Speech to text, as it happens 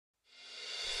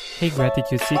Hey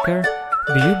Gratitude Seeker,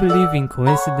 do you believe in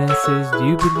coincidences? Do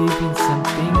you believe in some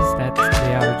things that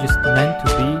they are just meant to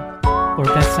be? Or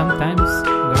that sometimes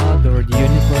God or the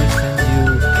universe sends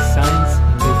you signs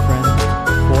in different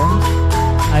forms?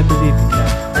 I believe in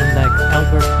that. And like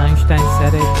Albert Einstein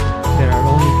said it, there are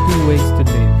only two ways to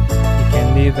live. You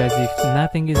can live as if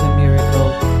nothing is a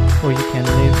miracle, or you can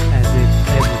live as if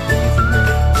everything is a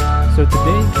miracle. So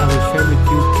today I will share with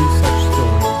you two such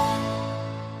stories.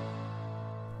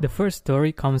 The first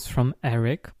story comes from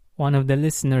Eric, one of the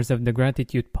listeners of the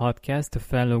Gratitude Podcast, a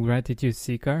fellow gratitude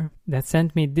seeker, that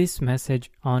sent me this message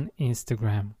on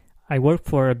Instagram. I work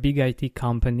for a big IT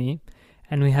company,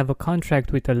 and we have a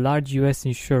contract with a large US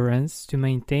insurance to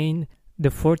maintain the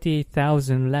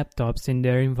 48,000 laptops in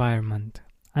their environment.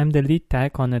 I'm the lead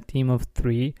tech on a team of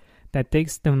 3 that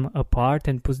takes them apart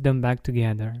and puts them back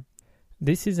together.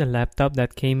 This is a laptop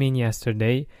that came in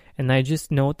yesterday, and I just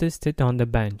noticed it on the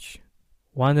bench.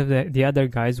 One of the other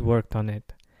guys worked on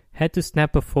it. Had to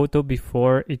snap a photo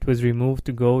before it was removed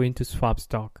to go into swap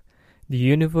stock. The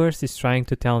universe is trying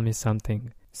to tell me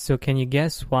something. So can you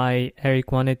guess why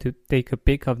Eric wanted to take a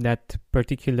pic of that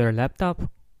particular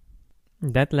laptop?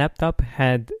 That laptop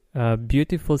had a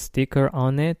beautiful sticker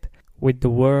on it with the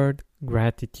word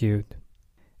gratitude.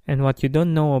 And what you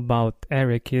don't know about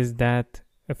Eric is that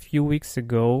a few weeks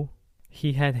ago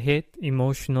he had hit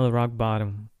emotional rock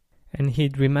bottom. And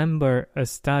he'd remember a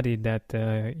study that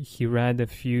he read a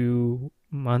few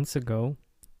months ago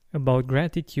about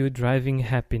gratitude driving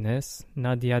happiness,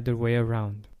 not the other way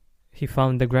around. He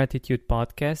found the Gratitude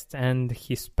Podcast and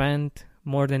he spent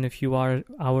more than a few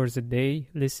hours a day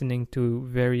listening to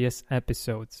various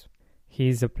episodes.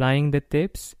 He's applying the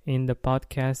tips in the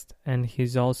podcast and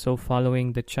he's also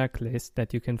following the checklist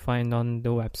that you can find on the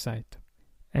website.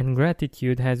 And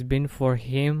gratitude has been for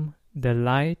him the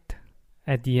light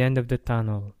at the end of the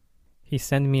tunnel. He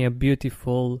sent me a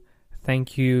beautiful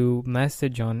thank you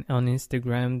message on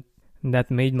Instagram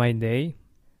that made my day,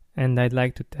 and I'd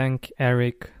like to thank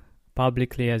Eric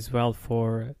publicly as well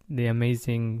for the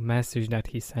amazing message that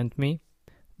he sent me.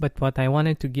 But what I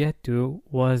wanted to get to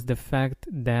was the fact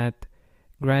that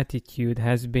gratitude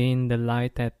has been the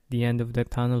light at the end of the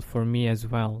tunnel for me as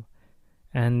well.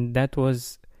 And that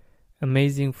was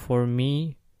amazing for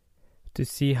me to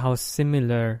see how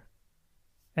similar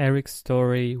Eric's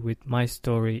story with my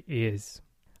story is.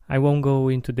 I won't go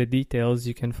into the details.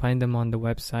 You can find them on the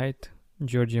website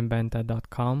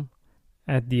georgianbenta.com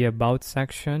at the About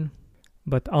section.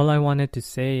 But all I wanted to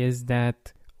say is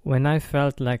that when I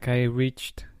felt like I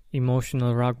reached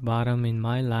emotional rock bottom in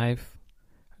my life,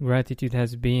 gratitude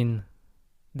has been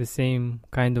the same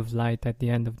kind of light at the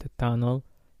end of the tunnel.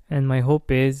 And my hope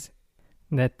is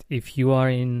that if you are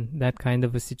in that kind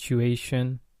of a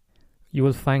situation, you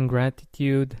will find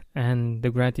gratitude and the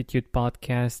Gratitude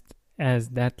Podcast as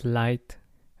that light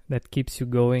that keeps you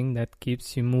going, that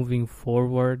keeps you moving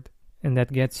forward, and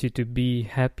that gets you to be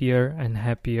happier and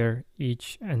happier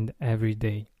each and every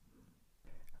day.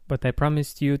 But I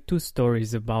promised you 2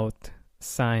 stories about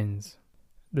signs.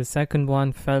 The second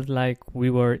one felt like we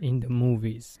were in the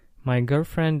movies. My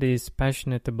girlfriend is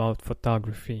passionate about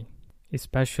photography,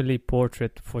 especially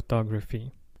portrait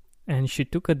photography. And she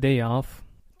took a day off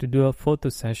to do a photo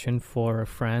session for a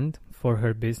friend for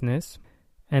her business,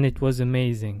 and it was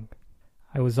amazing.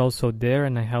 I was also there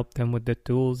and I helped them with the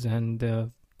tools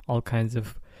and all kinds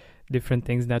of different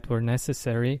things that were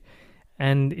necessary,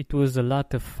 and it was a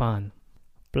lot of fun.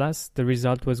 Plus, the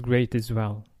result was great as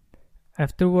well.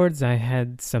 Afterwards, I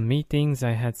had some meetings,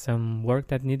 I had some work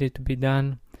that needed to be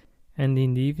done, and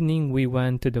in the evening we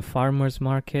went to the farmer's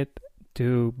market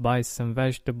to buy some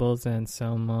vegetables and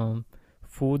some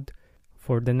food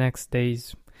for the next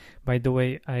days. By the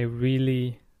way, I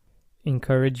really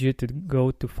encourage you to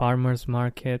go to farmers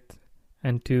market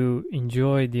and to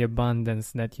enjoy the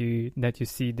abundance that you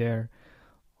see there.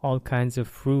 All kinds of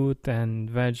fruit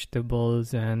and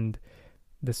vegetables and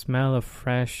the smell of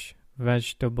fresh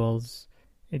vegetables.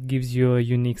 It gives you a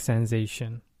unique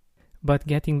sensation. But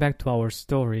getting back to our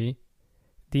story,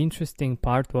 the interesting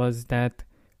part was that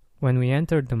when we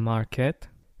entered the market,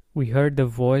 we heard the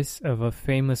voice of a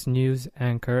famous news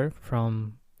anchor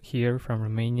from here, from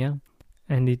Romania,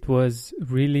 and it was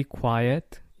really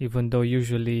quiet, even though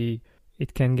usually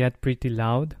it can get pretty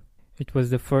loud. It was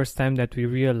the first time that we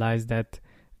realized that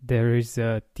there is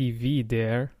a TV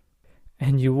there,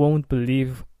 and you won't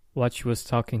believe what she was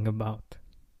talking about.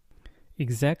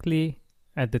 Exactly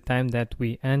at the time that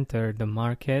we entered the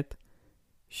market,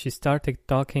 she started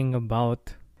talking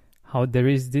about how there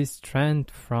is this trend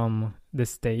from the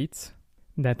States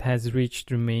that has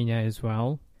reached Romania as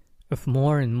well, of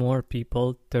more and more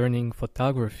people turning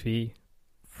photography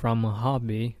from a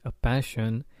hobby, a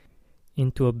passion,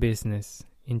 into a business,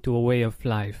 into a way of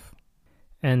life.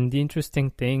 And the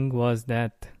interesting thing was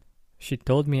that she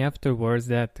told me afterwards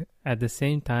that at the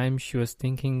same time she was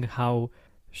thinking how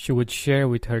she would share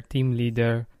with her team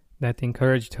leader that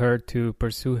encouraged her to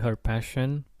pursue her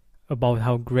passion about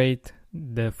how great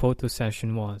the photo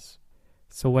session was.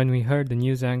 So when we heard the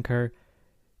news anchor,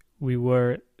 we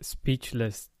were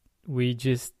speechless. We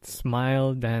just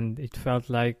smiled and it felt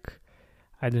like,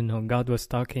 I don't know, God was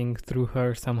talking through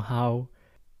her somehow.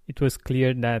 It was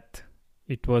clear that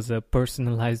it was a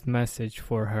personalized message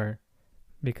for her.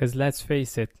 Because let's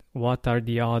face it, what are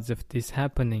the odds of this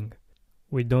happening?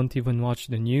 We don't even watch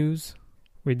the news.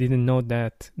 We didn't know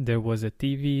that there was a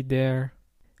TV there.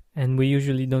 And we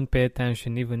usually don't pay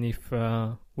attention even if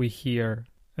we hear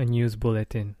a news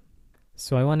bulletin.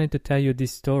 So I wanted to tell you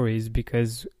these stories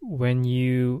because when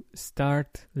you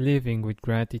start living with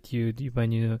gratitude,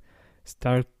 when you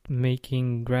start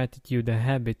making gratitude a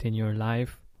habit in your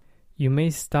life, you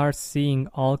may start seeing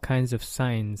all kinds of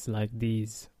signs like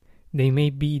these. They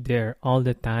may be there all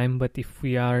the time, but if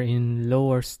we are in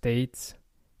lower states,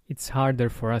 it's harder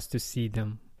for us to see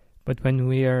them. But when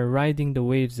we are riding the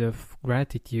waves of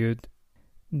gratitude,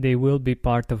 they will be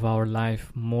part of our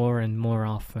life more and more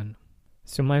often.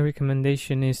 So my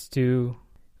recommendation is to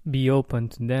be open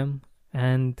to them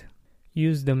and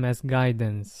use them as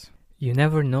guidance. You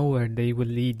never know where they will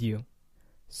lead you.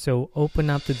 So open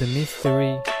up to the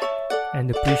mystery and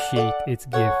appreciate its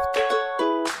gift.